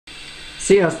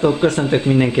Sziasztok! Köszöntök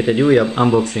mindenkit egy újabb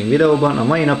unboxing videóban. A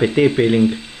mai nap egy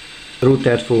TP-Link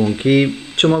routert fogunk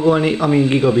kicsomagolni, ami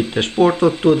gigabittes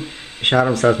portot tud, és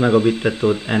 300 megabittet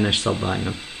tud NS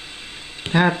szabványon.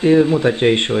 Hát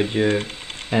mutatja is, hogy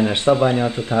NS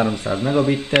szabvánnyal tud 300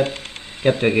 megabittet,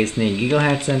 2,4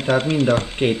 GHz-en, tehát mind a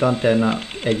két antenna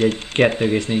egy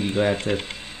 2,4 GHz-et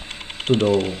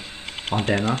tudó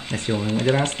antenna, ezt jól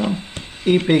megmagyaráztam.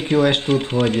 IPQS tud,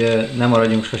 hogy nem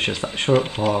maradjunk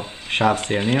soha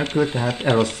sávszél nélkül, tehát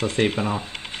elosztja szépen a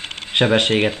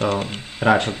sebességet a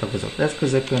rácsatlakozott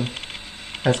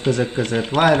eszközök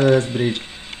között, wireless bridge,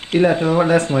 illetve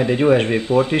lesz majd egy USB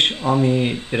port is,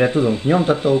 amire tudunk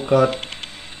nyomtatókat,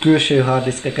 külső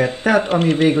harddiskeket, tehát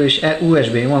ami végül is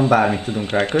USB-n van, bármit tudunk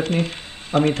rá kötni,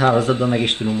 amit hálózatban meg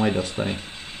is tudunk majd osztani.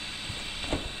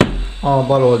 A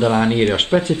bal oldalán írja a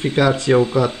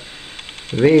specifikációkat,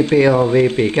 VPA,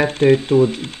 VP2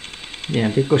 tud,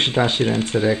 ilyen titkosítási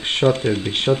rendszerek,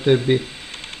 stb.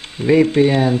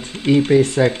 VPN-t,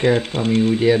 IP-szeket, ami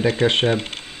úgy érdekesebb.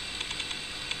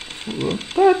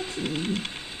 Tehát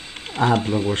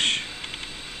átlagos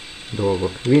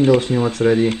dolgok. Windows 8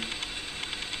 ready.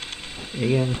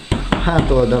 Igen. A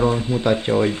hátoldalon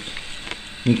mutatja, hogy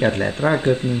miket lehet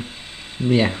rákötni,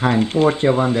 hány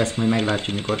portja van, de ezt majd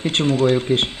meglátjuk, mikor kicsomagoljuk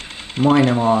is.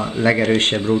 Majdnem a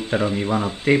legerősebb router, ami van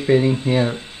a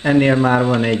TP-Linknél. Ennél már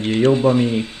van egy jobb,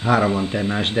 ami 3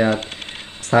 antennás, de hát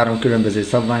az 3 különböző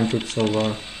szabványt tud,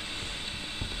 szóval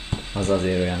az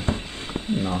azért olyan.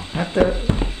 Na, hát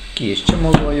ki is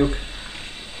csomagoljuk.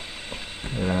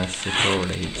 Levesszük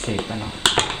róla így szépen a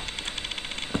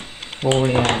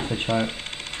fóliát, hogyha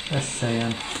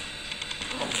összejön.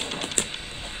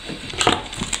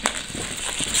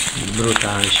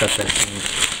 Brutálisat teszünk.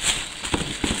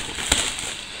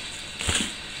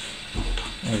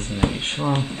 Ez meg is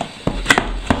van.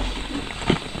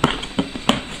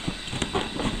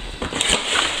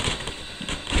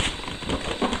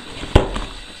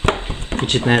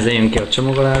 Kicsit nehezen jön ki a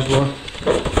csomagolásból.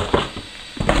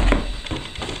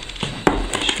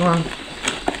 És van.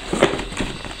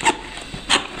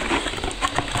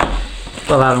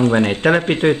 Találunk benne egy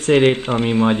telepítő CD-t,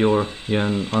 ami majd jól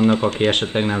jön annak, aki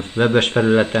esetleg nem webes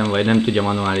felületen, vagy nem tudja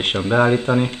manuálisan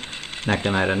beállítani.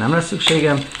 Nekem erre nem lesz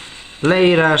szükségem.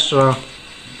 Leírásra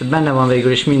benne van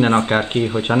végül is minden, akárki,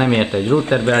 hogyha nem ért egy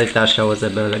router beállításához,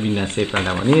 ebből minden szépen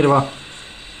le van írva.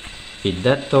 Itt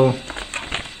detto,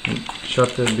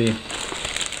 stb.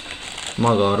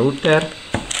 Maga a router,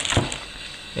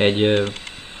 egy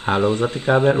hálózati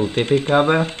kábel, UTP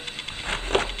kábel,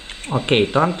 a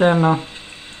két antenna,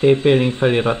 TP-Link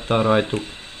felirattal rajtuk,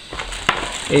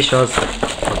 és az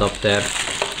adapter.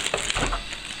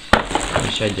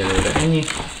 És egyelőre ennyi.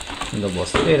 A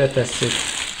dobozt félretesszük,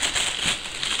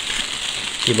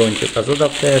 kibontjuk az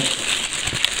adaptert,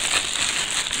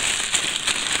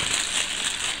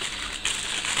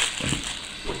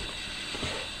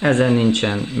 ezen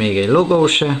nincsen még egy logó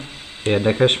se,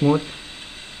 érdekes mód.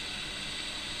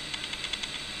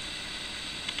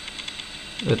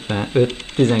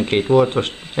 12 voltos,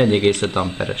 1,5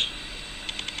 amperes.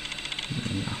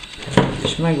 Na, ez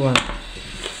is megvan.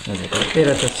 Ezeket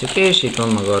félretesszük, és itt van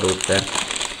maga a router,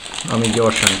 amit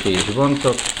gyorsan ki is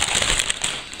bontok.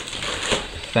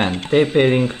 Fent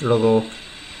TP-Link logó,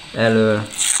 elől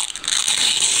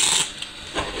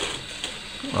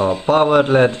a Power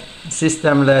LED,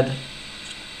 System LED,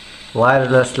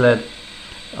 Wireless LED,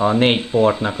 a 4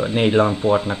 LAN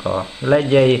portnak a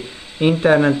ledjei,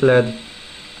 Internet LED,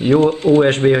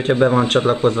 USB, hogyha be van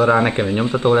csatlakozva rá, nekem egy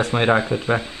nyomtató lesz majd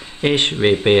rákötve, és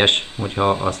VPS, hogyha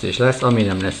azt is lesz, ami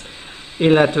nem lesz.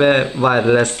 Illetve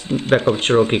wireless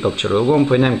bekapcsoló-kikapcsoló gomb,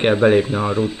 hogy nem kell belépni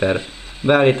a router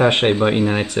beállításaiba,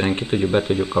 innen egyszerűen be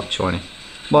tudjuk kapcsolni.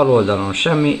 Bal oldalon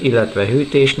semmi, illetve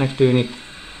hűtésnek tűnik.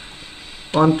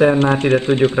 Antennát ide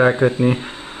tudjuk rákötni,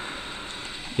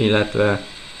 illetve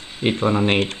itt van a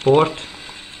 4 port.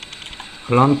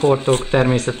 A LAN portok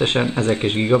természetesen, ezek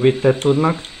is gigabittet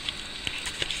tudnak.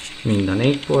 Mind a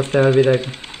 4 port elvileg.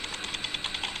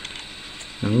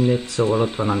 Na mindegy, szóval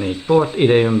ott van a 4 port,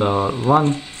 ide jön be a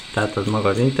WAN, tehát az maga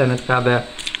az internetkábel,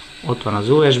 ott van az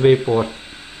USB port,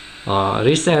 a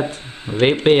reset, a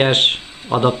VPS,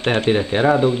 adaptert ide kell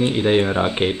rádugni, ide jön rá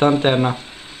a két antenna,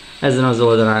 ezen az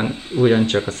oldalán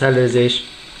ugyancsak a szellőzés,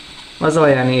 az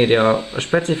alján írja a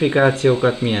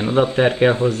specifikációkat, milyen adapter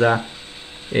kell hozzá,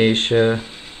 és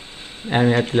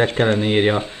elméletileg kellene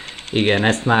írja, igen,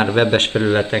 ezt már webes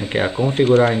felületen kell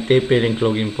konfigurálni,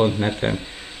 tplinkLogin.net-en,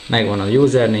 megvan a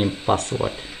username,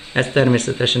 password. Ez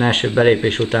természetesen első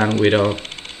belépés után újra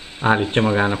állítja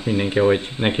magának mindenki, hogy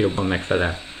neki jobban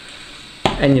megfelel.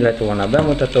 Ennyi lett volna a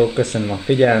bemutató, köszönöm a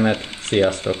figyelmet,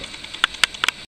 sziasztok!